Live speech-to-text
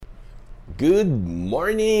Good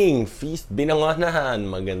morning! Feast Binangonan!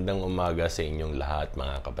 Magandang umaga sa inyong lahat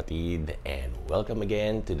mga kapatid. And welcome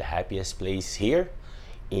again to the happiest place here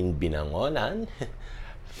in Binangonan,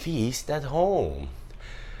 Feast at Home.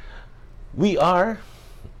 We are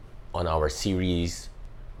on our series,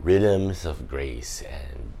 Rhythms of Grace.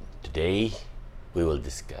 And today, we will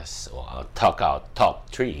discuss, or I'll talk out top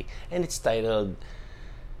 3. And it's titled,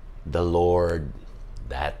 The Lord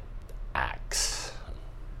That Acts.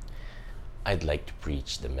 I'd like to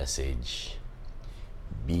preach the message,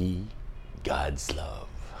 Be God's Love.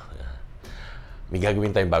 May gagawin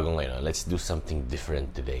tayong bago ngayon. Let's do something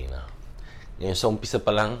different today. Ngayon, sa umpisa pa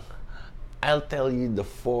lang, I'll tell you the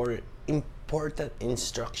 4 important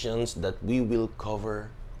instructions that we will cover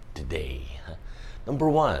today. Number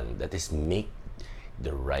 1, that is make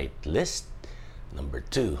the right list. Number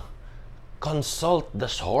 2, consult the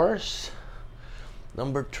source.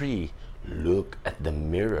 Number 3, look at the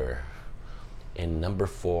mirror. And number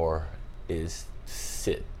 4 is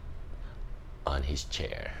sit on his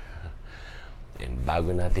chair. And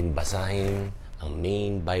bago natin basahin ang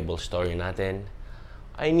main Bible story natin,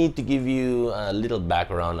 I need to give you a little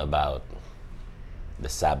background about the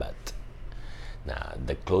Sabbath. Now,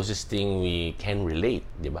 the closest thing we can relate,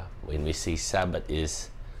 di ba? When we say Sabbath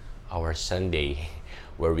is our Sunday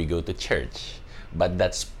where we go to church. But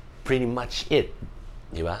that's pretty much it,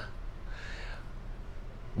 di ba?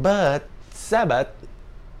 But Sabbath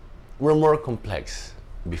were more complex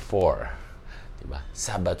before. Diba?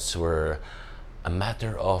 Sabbaths were a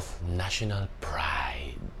matter of national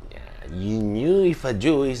pride. Yeah. You knew if a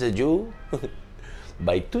Jew is a Jew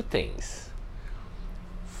by 2 things.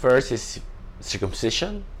 First is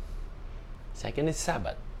circumcision. Second is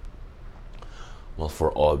Sabbath. Well,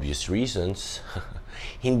 for obvious reasons,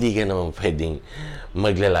 hindi ka naman pwedeng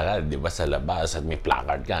maglalakad, di ba, sa labas at may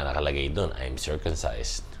placard ka, nakalagay doon, I'm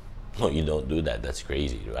circumcised. No, you don't do that. That's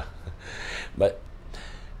crazy, right? But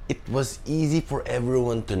it was easy for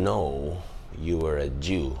everyone to know you were a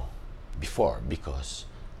Jew before because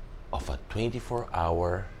of a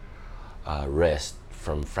 24-hour rest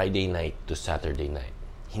from Friday night to Saturday night.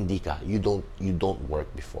 You don't work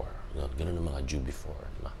before. Ganun ang mga Jew before.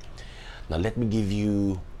 Diba? Now, let me give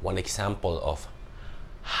you one example of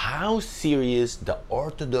how serious the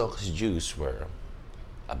Orthodox Jews were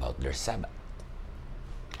about their Sabbath.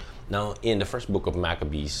 Now, in the first book of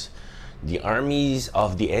Maccabees, the armies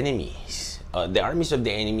of the enemy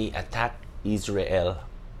attacked Israel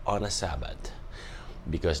on a Sabbath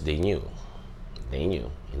because they knew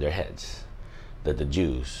in their heads that the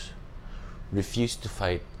Jews refused to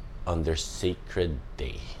fight on their sacred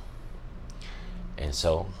day. And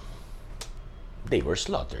so, they were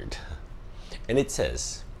slaughtered. And it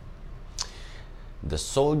says, the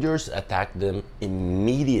soldiers attacked them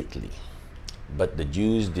immediately. But the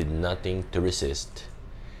Jews did nothing to resist.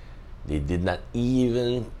 They did not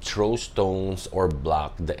even throw stones or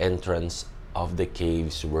block the entrance of the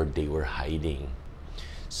caves where they were hiding.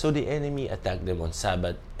 So the enemy attacked them on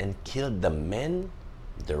Sabbath and killed the men,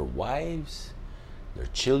 their wives, their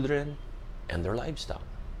children, and their livestock.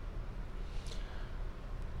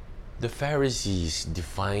 The Pharisees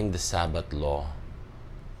defined the Sabbath law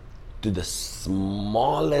to the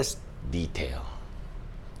smallest detail.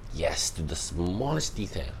 Yes, to the smallest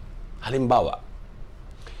detail. Halimbawa,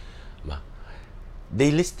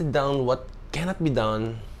 they listed down what cannot be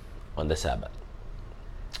done on the Sabbath.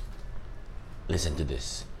 Listen to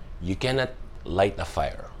this. You cannot light a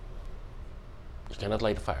fire. You cannot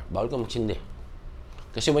light a fire. Bawal ka magsindi.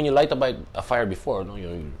 Kasi when you light a fire before,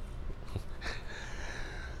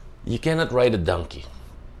 you cannot ride a donkey.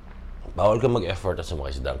 Bawal ka mag-effort at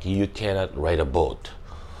sumakay sa donkey. You cannot ride a boat.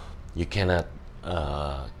 You cannot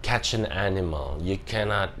catch an animal. You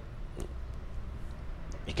cannot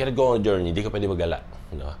go on a journey. Hindi ka pwede magala.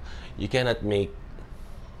 You cannot make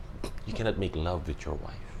love with your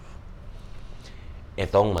wife.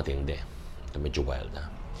 Etong matindi. Ito medyo wild na.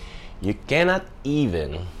 You cannot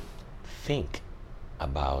even think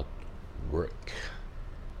about work.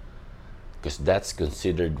 Because that's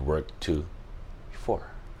considered work too before.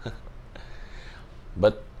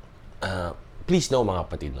 But please know mga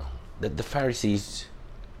kapatid, that the Pharisees,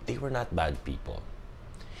 they were not bad people.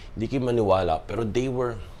 Hindi kayo maniwala, pero they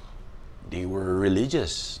were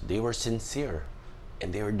religious, they were sincere, and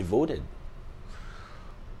they were devoted.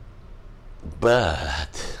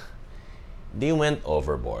 But they went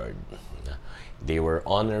overboard. They were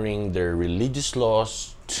honoring their religious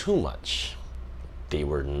laws too much. They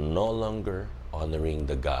were no longer honoring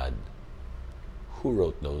the God who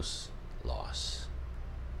wrote those laws.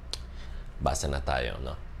 Basa na tayo,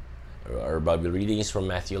 no? Our Bible reading is from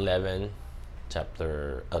Matthew 11,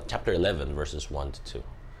 chapter 11, verses 1 to 2.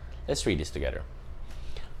 Let's read this together.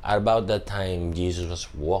 At about that time, Jesus was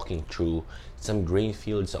walking through some grain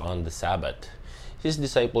fields on the Sabbath. His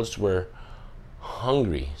disciples were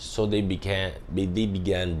hungry, so they began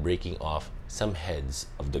breaking off some heads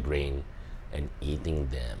of the grain and eating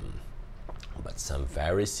them. But some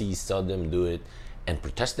Pharisees saw them do it and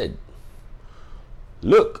protested.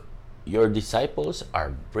 "Look, your disciples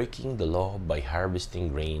are breaking the law by harvesting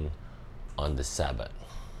grain on the Sabbath."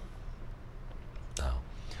 Now,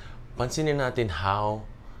 pansinin natin how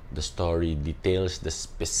the story details the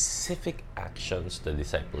specific actions the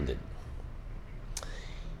disciple did.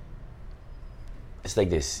 It's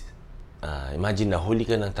like this. Imagine nahuli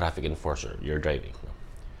ka ng traffic enforcer. You're driving. No?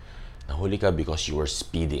 Nahuli ka because you were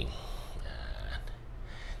speeding.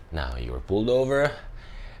 Now, you were pulled over.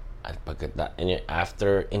 At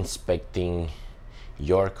after inspecting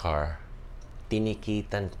your car,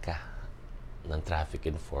 tinikitan ka ng traffic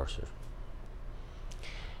enforcer.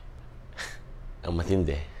 Ang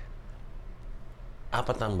matindi.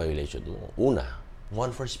 4 ang violation mo. Una,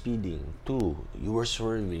 1 for speeding. 2, you were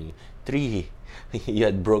swerving. 3, you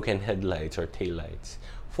had broken headlights or taillights.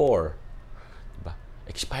 4, diba?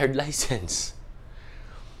 Expired license.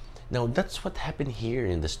 Now, that's what happened here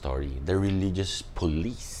in the story. The religious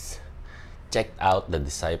police checked out the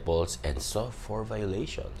disciples and saw 4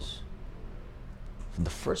 violations. The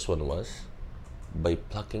first one was by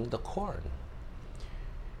plucking the corn.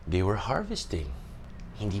 They were harvesting.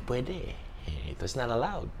 Hindi pwede. It was not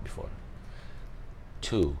allowed before.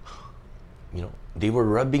 2, they were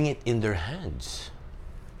rubbing it in their hands.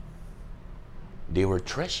 They were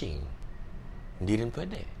threshing. Hindi rin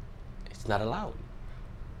pwede. It's not allowed.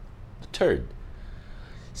 The 3rd,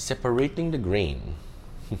 separating the grain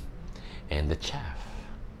and the chaff.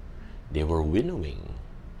 They were winnowing.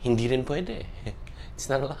 Hindi rin pwede. It's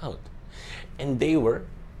not allowed. And they were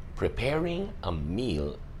preparing a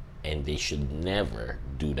meal, and they should never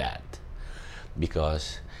do that.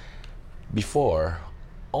 Because before,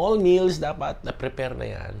 all meals dapat na-prepare na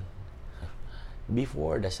yan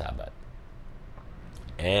before the Sabbath.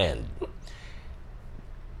 And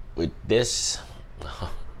with this,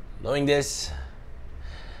 knowing this,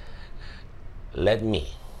 let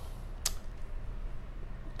me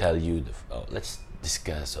tell you, let's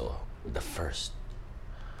discuss the first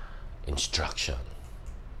instruction.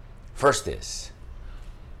 First is,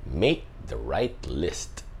 make the right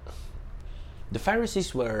list. The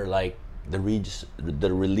Pharisees were like the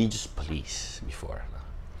religious police before.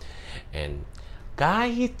 And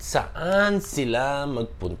kahit saan sila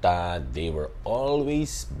magpunta, they were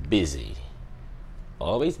always busy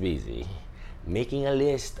making a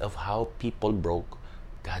list of how people broke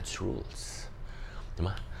God's rules.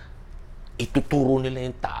 Diba? Ituturo nila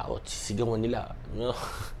yung tao at sisigawan nila.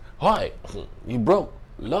 Hoy, you broke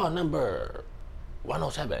law number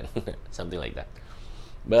 107. Something like that.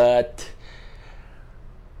 But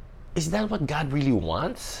is that what God really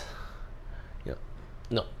wants?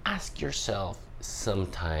 No, ask yourself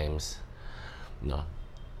sometimes,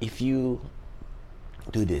 if you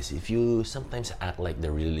do this, if you sometimes act like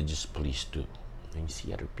the religious police do, when you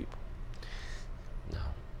see other people.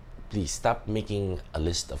 Now, please stop making a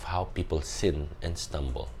list of how people sin and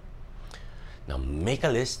stumble. Now, make a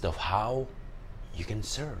list of how you can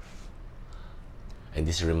serve. And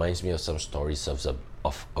this reminds me of some stories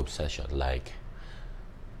of obsession, like,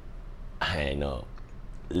 I know,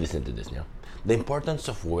 listen to this now. The importance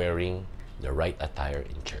of wearing the right attire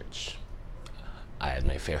in church. I had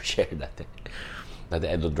my fair share that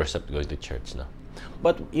I don't dress up going to church now.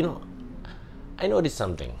 But, I noticed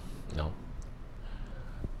something,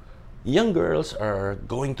 Young girls are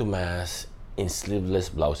going to mass in sleeveless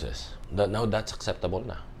blouses. Now that's acceptable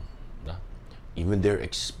now. Even they're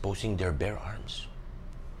exposing their bare arms.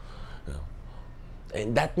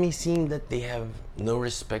 And that may seem that they have no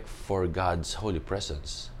respect for God's holy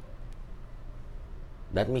presence.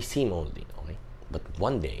 That may seem only, okay? But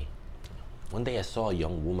one day I saw a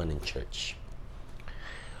young woman in church.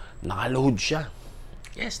 Nakaluhod siya.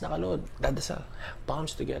 Yes, nakaluhod. Dadasal.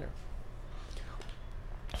 Palms together.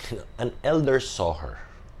 An elder saw her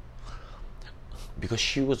because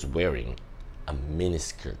she was wearing a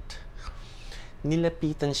miniskirt.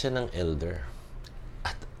 Nilapitan siya ng elder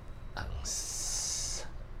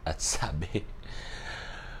at sabi,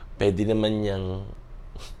 pwede naman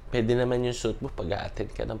yung suit mo pag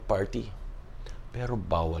a-attend ka ng party. Pero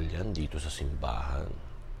bawal yan dito sa simbahan.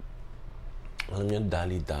 Alam niyo,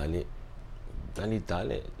 dali-dali.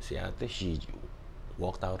 Si ate, she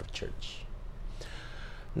walked out of church.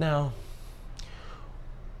 Now,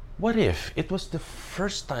 what if it was the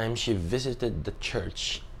first time she visited the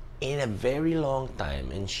church in a very long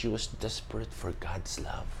time, and she was desperate for God's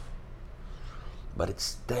love. But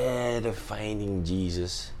instead of finding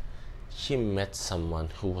Jesus, she met someone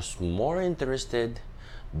who was more interested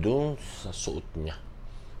dun sa suot niya.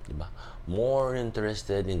 Diba? More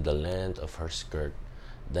interested in the length of her skirt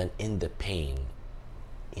than in the pain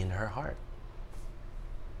in her heart.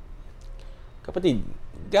 Kapatid,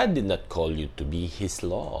 God did not call you to be His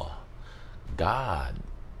law. God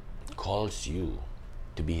calls you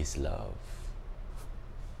to be His love.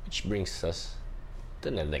 Which brings us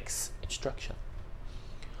to the next instruction.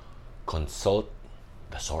 Consult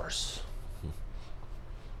the source.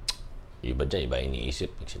 Iba dyan, iba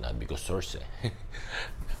iniisip pag sinabi ko source eh.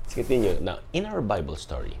 Let's continue. Now, in our Bible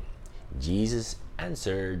story, Jesus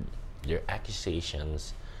answered their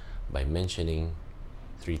accusations by mentioning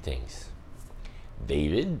three things: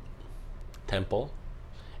 David, temple,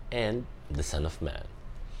 and the Son of Man.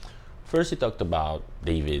 First, he talked about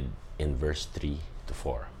David in verse 3 to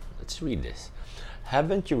 4. Let's read this.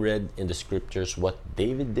 Haven't you read in the scriptures what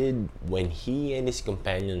David did when he and his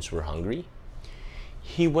companions were hungry?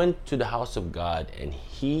 He went to the house of God, and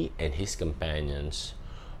he and his companions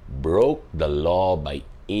broke the law by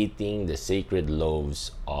eating the sacred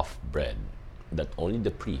loaves of bread that only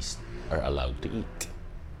the priests are allowed to eat.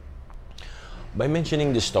 By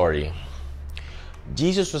mentioning this story,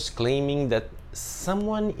 Jesus was claiming that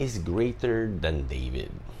someone is greater than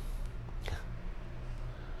David.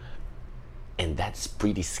 And that's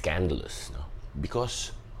pretty scandalous, no?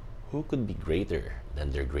 Because who could be greater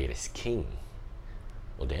than their greatest king?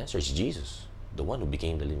 Well, the answer is Jesus, the one who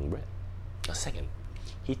became the living bread. Now, second,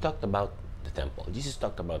 he talked about the temple. Jesus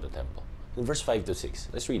talked about the temple. In verse 5 to 6,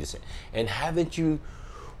 let's read this. And haven't you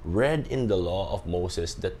read in the law of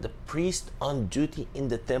Moses that the priest on duty in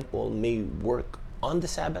the temple may work on the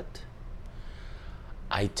Sabbath?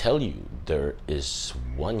 I tell you, there is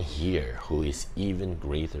one here who is even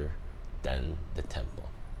greater than the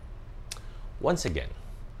temple. Once again,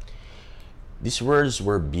 these words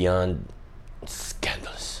were beyond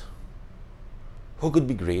scandalous. Who could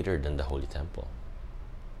be greater than the Holy Temple?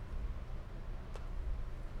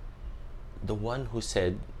 The one who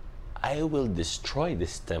said, I will destroy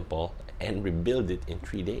this temple and rebuild it in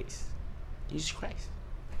 3 days. Jesus Christ.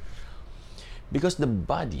 Because the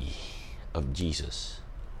body of Jesus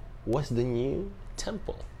was the new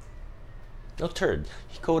temple. Now, third,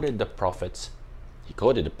 he quoted the prophets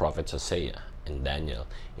Hosea and Daniel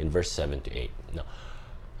in verse 7 to 8. Now,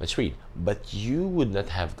 let's read. But you would not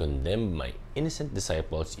have condemned my innocent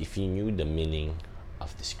disciples if you knew the meaning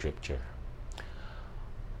of the scripture.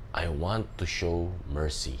 I want you to show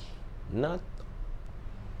mercy, not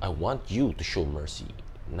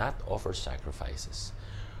offer sacrifices.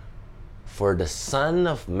 For the Son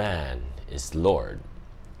of Man is Lord,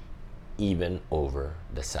 even over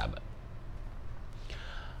the Sabbath.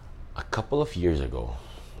 A couple of years ago,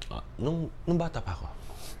 nung bata pa ako,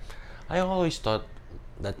 I always thought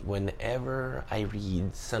that whenever I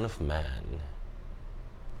read Son of Man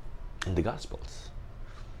in the Gospels,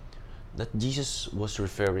 that Jesus was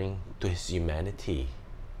referring to his humanity.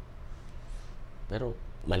 Pero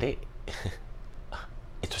mali.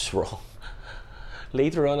 It was wrong.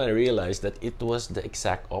 Later on, I realized that it was the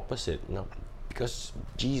exact opposite. No, because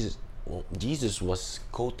Jesus was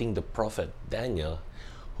quoting the prophet Daniel,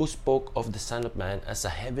 who spoke of the Son of Man as a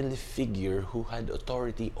heavenly figure who had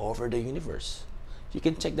authority over the universe. You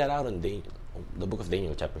can check that out in the book of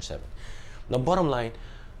Daniel, chapter 7. Now, bottom line,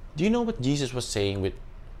 do you know what Jesus was saying with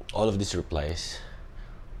all of these replies?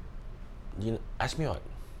 Ask me what.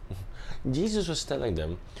 Jesus was telling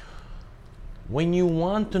them, when you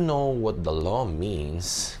want to know what the law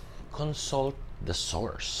means, consult the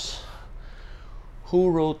source. Who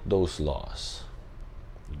wrote those laws?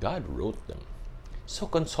 God wrote them. So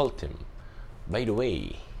consult him. By the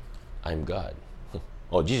way, I'm God.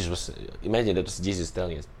 Oh, imagine that was Jesus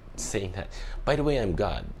saying that. By the way, I'm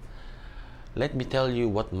God. Let me tell you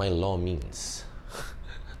what my law means.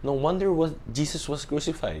 No wonder Jesus was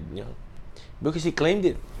crucified, because he claimed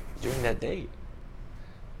it during that day.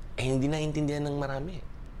 Eh, hindi naintindihan ng marami.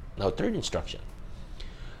 Now, third instruction.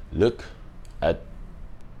 Look at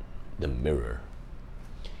the mirror.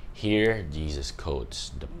 Here, Jesus quotes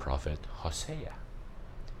the prophet Hosea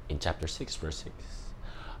in chapter 6, verse 6.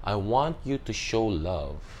 I want you to show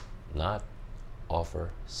love, not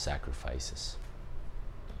offer sacrifices.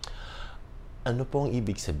 Ano pong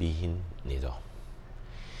ibig sabihin nito?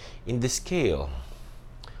 In the scale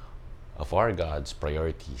of our God's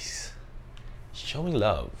priorities, showing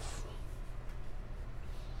love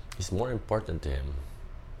is more important to Him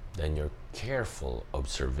than your careful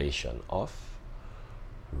observation of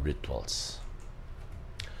rituals.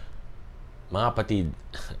 Mga kapatid,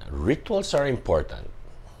 rituals are important.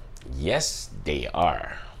 Yes, they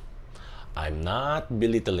are. I'm not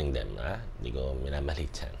belittling them. Hindi ko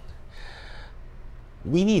minamalit yan.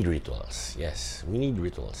 We need rituals. Yes, we need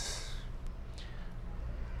rituals.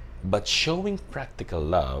 But showing practical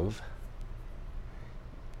love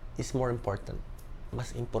is more important.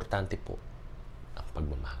 Mas importante po ang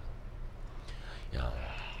pagmamahal. Yeah.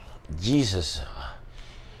 Jesus,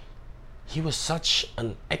 he was such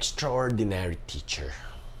an extraordinary teacher.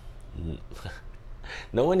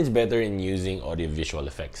 No one is better in using audiovisual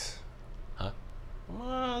effects. Huh?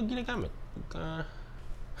 Ginagamit.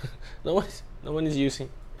 No one is using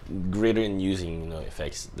greater in using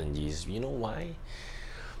effects than Jesus. You know why?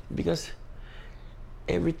 Because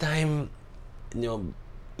every time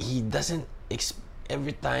he doesn't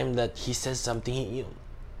every time that he says something,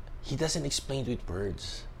 he doesn't explain it with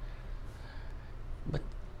words, but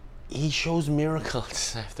he shows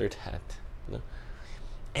miracles after that.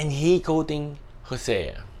 And he, quoting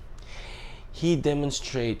Hosea, he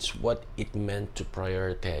demonstrates what it meant to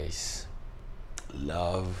prioritize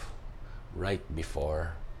love right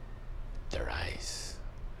before their eyes.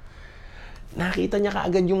 Nakita niya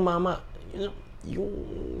kaagad yung mama, yung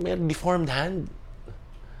may deformed hand.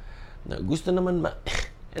 Na gusto naman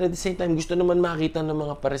and at the same time, gusto naman makita ng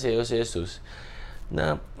mga Pariseo si Jesus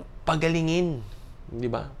na pagalingin. Di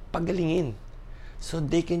ba? Pagalingin. So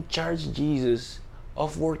they can charge Jesus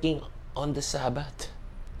of working on the Sabbath.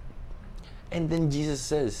 And then Jesus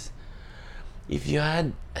says, if you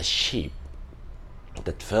had a sheep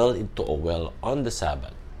that fell into a well on the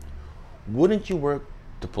Sabbath, wouldn't you work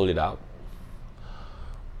to pull it out?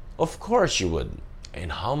 Of course you would.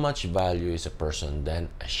 And how much value is a person than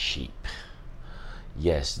a sheep?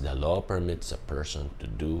 Yes, the law permits a person to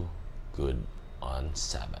do good on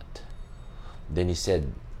Sabbath. Then he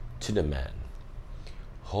said to the man,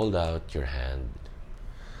 hold out your hand.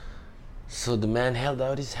 So the man held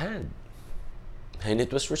out his hand, and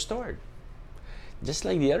it was restored, just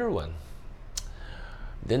like the other one.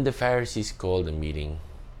 Then the Pharisees called a meeting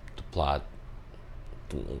to plot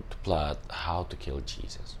how to kill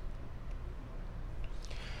Jesus.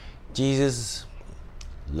 Jesus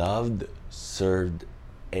loved, served,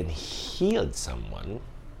 and healed someone,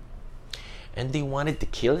 and they wanted to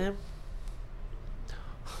kill him?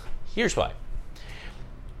 Here's why.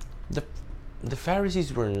 The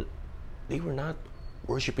Pharisees were not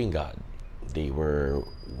worshiping God. They were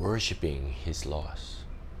worshiping his laws.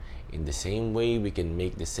 In the same way, we can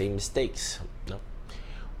make the same mistakes. No?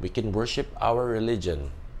 We can worship our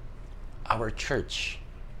religion, our church,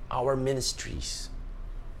 our ministries,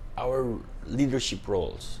 our leadership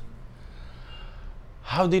roles.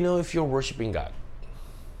 How do you know if you're worshiping God?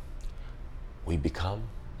 We become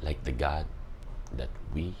like the God that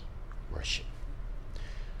we worship.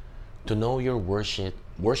 To know you're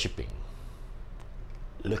worshiping,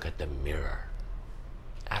 look at the mirror.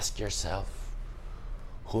 Ask yourself,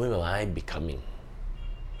 who am I becoming?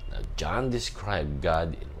 Now, John described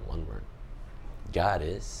God in one word. God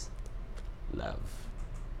is love.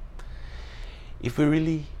 If we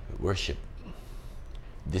really worship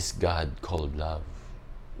this God called love,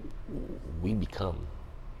 we become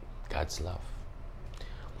God's love.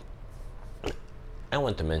 I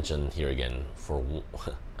want to mention here again for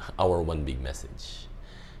our one big message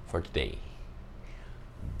for today.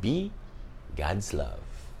 Be God's love.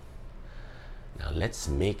 Now let's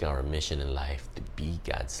make our mission in life to be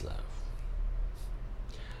God's love.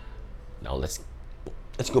 Now let's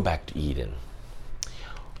go back to Eden.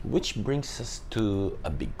 Which brings us to a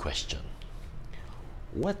big question.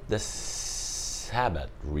 What does Sabbath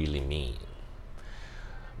really mean?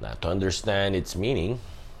 Now, to understand its meaning,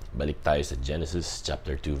 balik tayo sa Genesis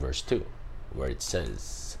chapter 2 verse 2, where it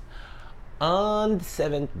says, on the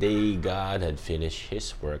seventh day, God had finished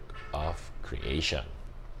his work of creation.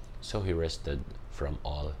 So he rested from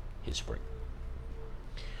all his work.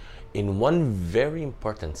 In one very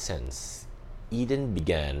important sense, Eden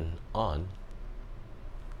began on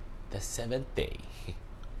the seventh day.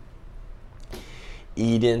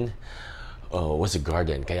 Eden was a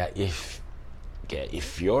garden. Kaya if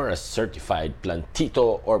you're a certified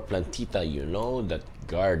plantito or plantita, you know that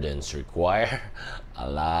gardens require a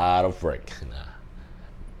lot of work.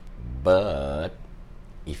 But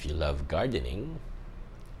if you love gardening,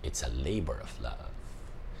 it's a labor of love.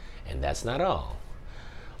 And that's not all.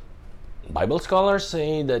 Bible scholars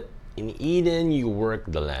say that in Eden you work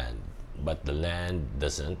the land, but the land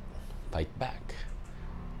doesn't fight back.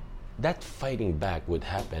 That fighting back would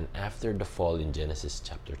happen after the fall in Genesis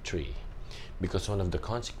chapter 3, because one of the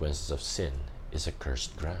consequences of sin is a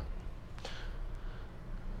cursed ground.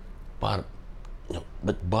 But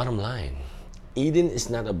bottom line, Eden is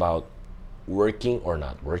not about working or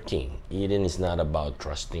not working. Eden is not about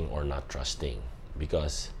trusting or not trusting.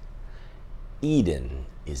 Because Eden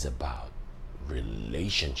is about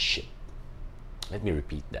relationship. Let me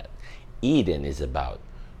repeat that. Eden is about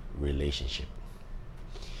relationship.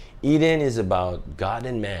 Eden is about God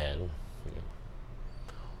and man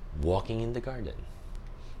walking in the garden.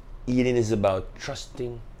 Eden is about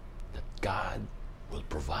trusting that God will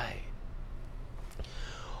provide.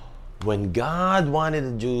 When God wanted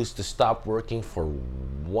the Jews to stop working for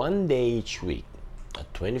one day each week, a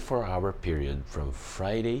 24-hour period from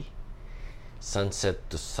Friday sunset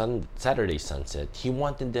to Saturday sunset, He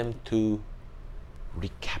wanted them to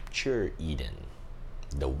recapture Eden.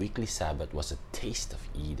 The weekly Sabbath was a taste of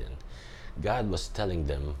Eden. God was telling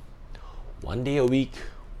them, one day a week,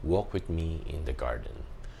 walk with me in the garden.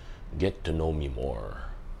 Get to know me more.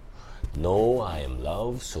 Know I am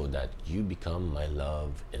love so that you become my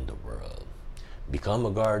love in the world. Become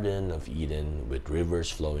a garden of Eden with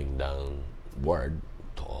rivers flowing downward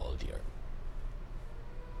to all the earth.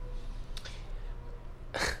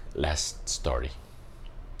 Last story.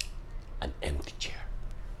 An empty chair.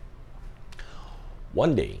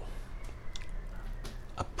 One day,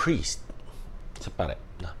 a priest sa pare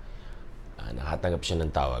na nakatanggap siya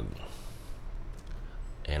ng tawag.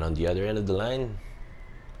 And on the other end of the line,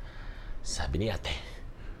 sabi ni ate,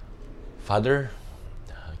 Father,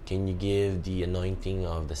 can you give the anointing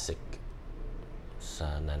of the sick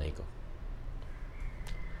sa nanay ko?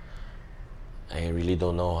 I really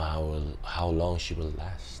don't know how long she will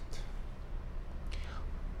last.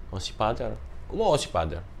 O si Father, umuo si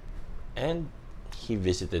Father. And he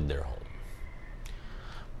visited their home.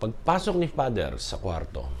 Pagpasok ni Father sa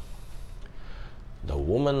kwarto, the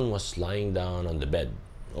woman was lying down on the bed.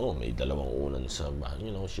 Oh, may dalawang unan sa bahay.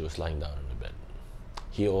 She was lying down on the bed.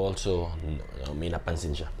 He also, may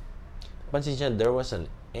napansin siya. There was an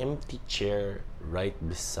empty chair right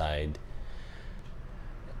beside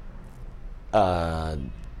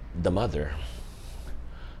the mother.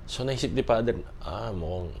 So, naisip ni Father,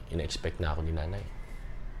 mukhang ina-expect na ako ni nanay.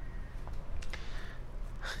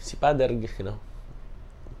 Si Father,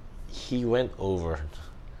 he went over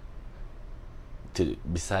to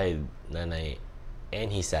beside nanay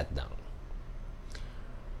and he sat down.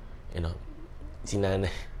 Si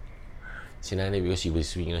nanay because he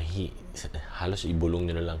was weak, he halos ibulong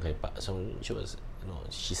niya na lang kay pa. So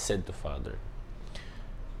she said to Father,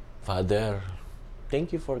 Father,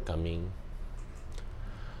 thank you for coming.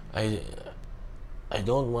 I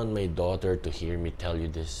don't want my daughter to hear me tell you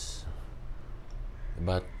this,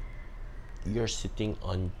 but you're sitting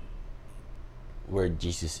on where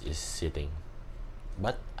Jesus is sitting.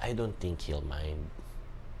 But I don't think He'll mind.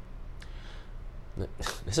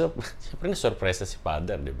 Siyempre na-surprise na si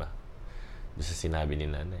Father, di ba? Doon sa sinabi ni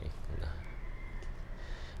nanay.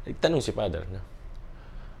 Nagtanong si Father,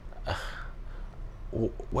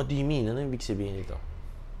 what do you mean? Ano ibig sabihin nito?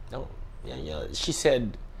 No, she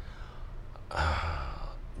said,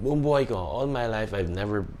 buong buhay ko, all my life, I've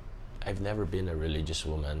never been a religious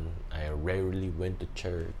woman. I rarely went to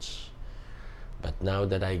church. But now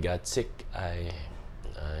that I got sick, I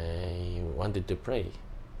wanted to pray.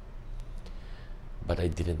 But I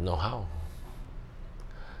didn't know how.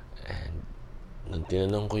 And nung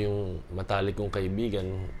tinanong ko yung matalik kong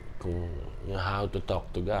kaibigan kung how to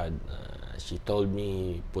talk to God, she told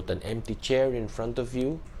me, put an empty chair in front of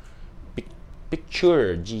you,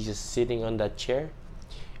 picture Jesus sitting on that chair,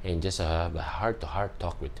 and just have a heart-to-heart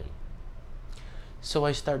talk with Him. So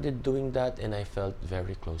I started doing that and I felt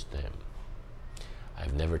very close to Him.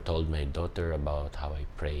 I've never told my daughter about how I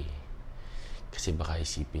pray. Kasi baka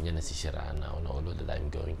isipin niya nasisiraan na ako ng ulo that I'm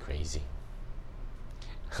going crazy.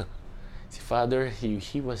 Si Father, he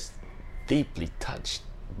was deeply touched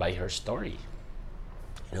by her story.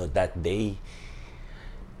 That day,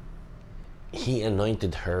 he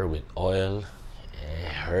anointed her with oil,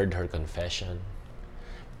 heard her confession,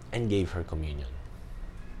 and gave her communion.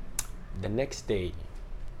 The next day,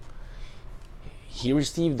 he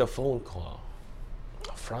received a phone call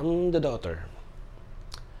from the daughter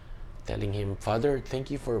telling him, Father, thank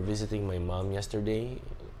you for visiting my mom yesterday.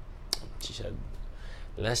 She said,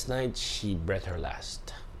 last night she breathed her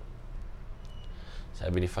last.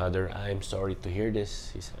 Sabi ni Father, I'm sorry to hear this.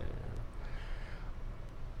 He said,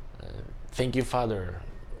 thank you, Father.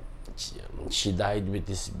 She died with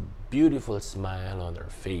this beautiful smile on her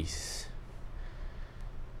face.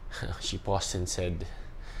 She paused and said,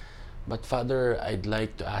 but Father, I'd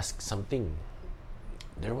like to ask something.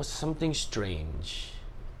 There was something strange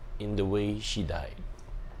in the way she died.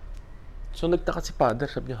 So nagtaka si Father,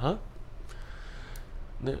 sabi niya,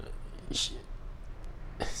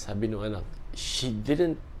 sabi nung anak, she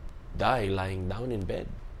didn't die lying down in bed.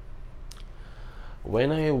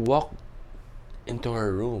 When I walked into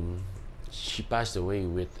her room, she passed away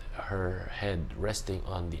with her head resting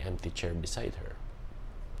on the empty chair beside her.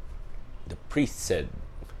 The priest said,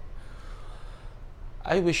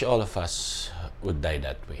 I wish all of us would die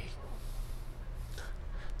that way.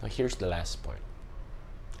 Now here's the last point.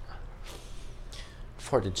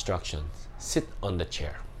 Fourth instruction, sit on the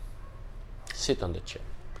chair. Sit on the chair.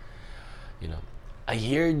 You know, I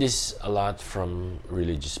hear this a lot from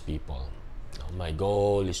religious people. My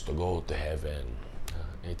goal is to go to heaven.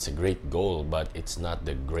 It's a great goal, but it's not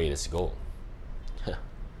the greatest goal.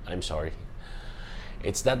 I'm sorry.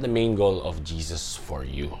 It's not the main goal of Jesus for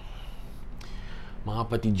you. Mga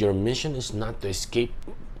kapatid, your mission is not to escape.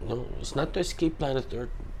 No, it's not to escape planet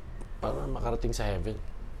Earth para makarating sa heaven.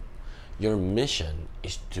 Your mission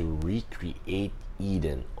is to recreate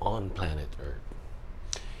Eden on planet Earth.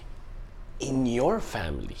 In your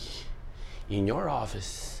family, in your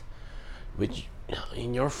office,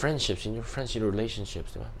 in your friendships, in your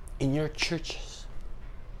relationships, in your churches.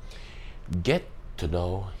 Get to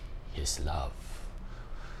know His love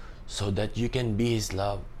so that you can be His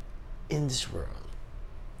love in this world.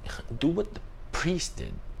 Do what the priest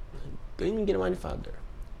did. Gawin yung ginawa ni Father.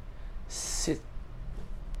 Sit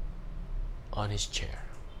on His chair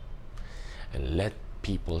and let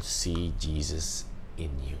people see Jesus in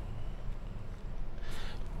you.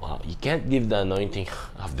 Wow, you can't give the anointing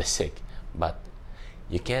of the sick, but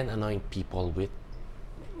you can anoint people with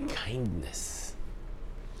kindness.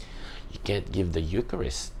 You can't give the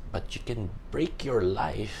Eucharist, but you can break your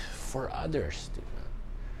life for others.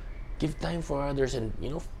 Give time for others and,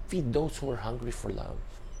 feed those who are hungry for love.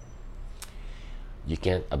 You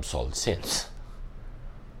can't absolve sins,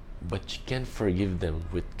 but you can forgive them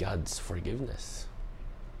with God's forgiveness.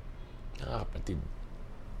 Kapatid,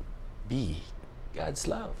 be God's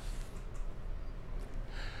love.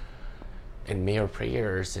 And may our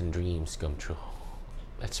prayers and dreams come true.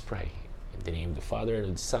 Let's pray. In the name of the Father, and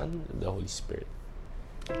of the Son, and the Holy Spirit.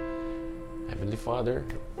 Heavenly Father,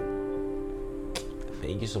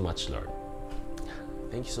 thank you so much, Lord.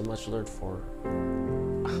 Thank you so much, Lord, for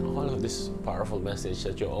all of this powerful message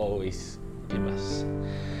that you always give us.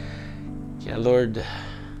 Yeah, Lord,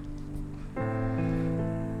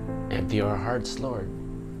 empty our hearts, Lord,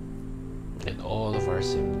 and all of our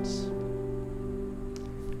sins.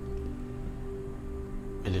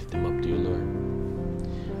 We lift them up to you, Lord.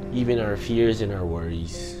 Even our fears and our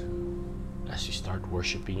worries, as we start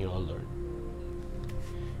worshiping you, oh Lord,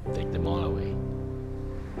 take them all away.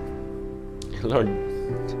 And Lord,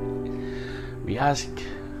 we ask,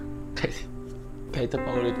 kahit na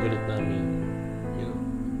paulit-ulit namin,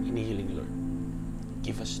 hinihiling, Lord,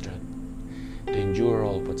 give us strength to endure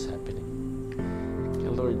all what's happening.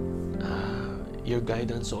 And Lord, your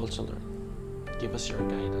guidance also, Lord. Give us your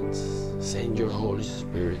guidance. Send your Holy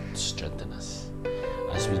Spirit to strengthen us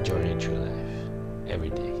as we journey through life every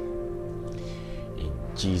day. In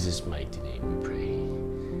Jesus' mighty name we pray.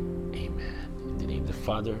 Amen. In the name of the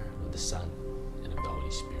Father, of the Son, and of the Holy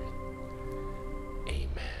Spirit.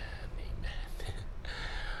 Amen. Amen.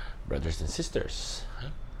 Brothers and sisters,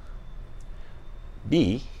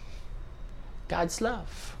 be God's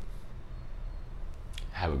love.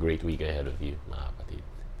 Have a great week ahead of you, mga kapatid.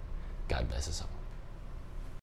 God bless us all.